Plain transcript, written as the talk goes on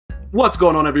What's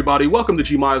going on, everybody? Welcome to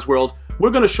G Myers World. We're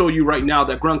going to show you right now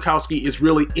that Gronkowski is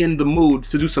really in the mood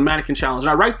to do some mannequin challenge.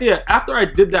 Now, right there, after I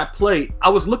did that play, I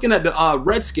was looking at the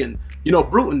Redskin, you know,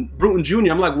 Bruton Jr.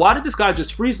 I'm like, why did this guy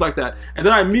just freeze like that? And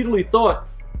then I immediately thought,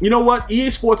 you know what? EA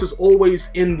Sports is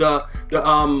always in the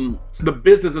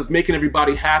business of making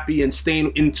everybody happy and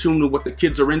staying in tune with what the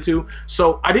kids are into.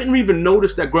 So I didn't even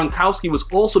notice that Gronkowski was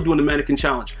also doing the mannequin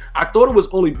challenge. I thought it was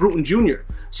only Bruton Jr.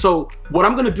 So what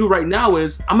I'm gonna do right now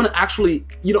is I'm gonna actually,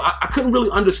 you know, I couldn't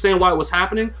really understand why it was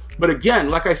happening. But again,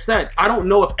 like I said, I don't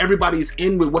know if everybody's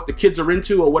in with what the kids are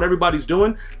into or what everybody's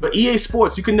doing. But EA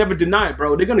Sports, you can never deny it,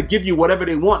 bro. They're gonna give you whatever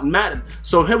they want in Madden.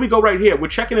 So here we go right here. We're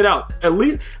checking it out. At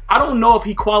least I don't know if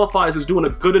he qualifies as doing a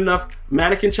good enough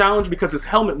mannequin challenge because his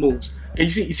helmet moves. And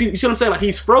you see what I'm saying? Like,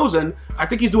 he's frozen. I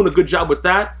think he's doing a good job with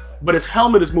that, but his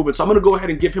helmet is moving. So I'm gonna go ahead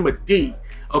and give him a D,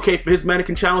 okay, for his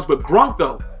mannequin challenge. But Gronk,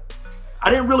 though, I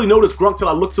didn't really notice Gronk till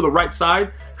I looked to the right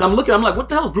side. I'm looking, I'm like, what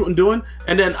the hell is Bruton doing?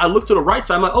 And then I looked to the right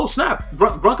side, I'm like, oh snap,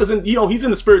 Gronk is in, you know, he's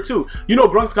in the spirit too. You know,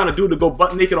 Gronk's kind of dude to go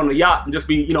butt naked on the yacht and just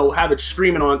be, you know, have it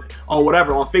streaming on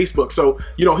whatever, on Facebook. So,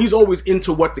 you know, he's always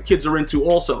into what the kids are into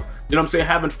also. You know what I'm saying?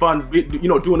 Having fun, you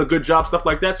know, doing a good job, stuff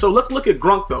like that. So let's look at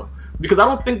Gronk though, because I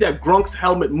don't think that Gronk's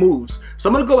helmet moves. So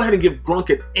I'm gonna go ahead and give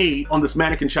Gronk an A on this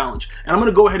mannequin challenge. And I'm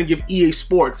gonna go ahead and give EA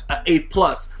Sports an A+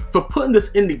 for putting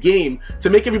this in the game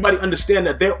to make everybody understand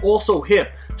that they're also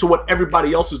hip to what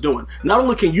everybody else is doing. Not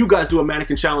only can you guys do a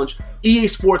mannequin challenge, EA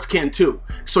Sports can too.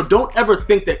 So don't ever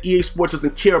think that EA Sports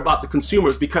doesn't care about the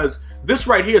consumers, because this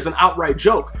right here is an outright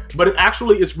joke, but it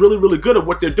actually is really, really good at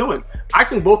what they're doing. I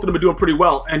think both of them are doing pretty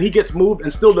well, and he gets moved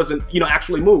and still doesn't, you know,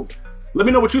 actually move. Let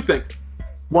me know what you think.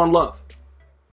 One love.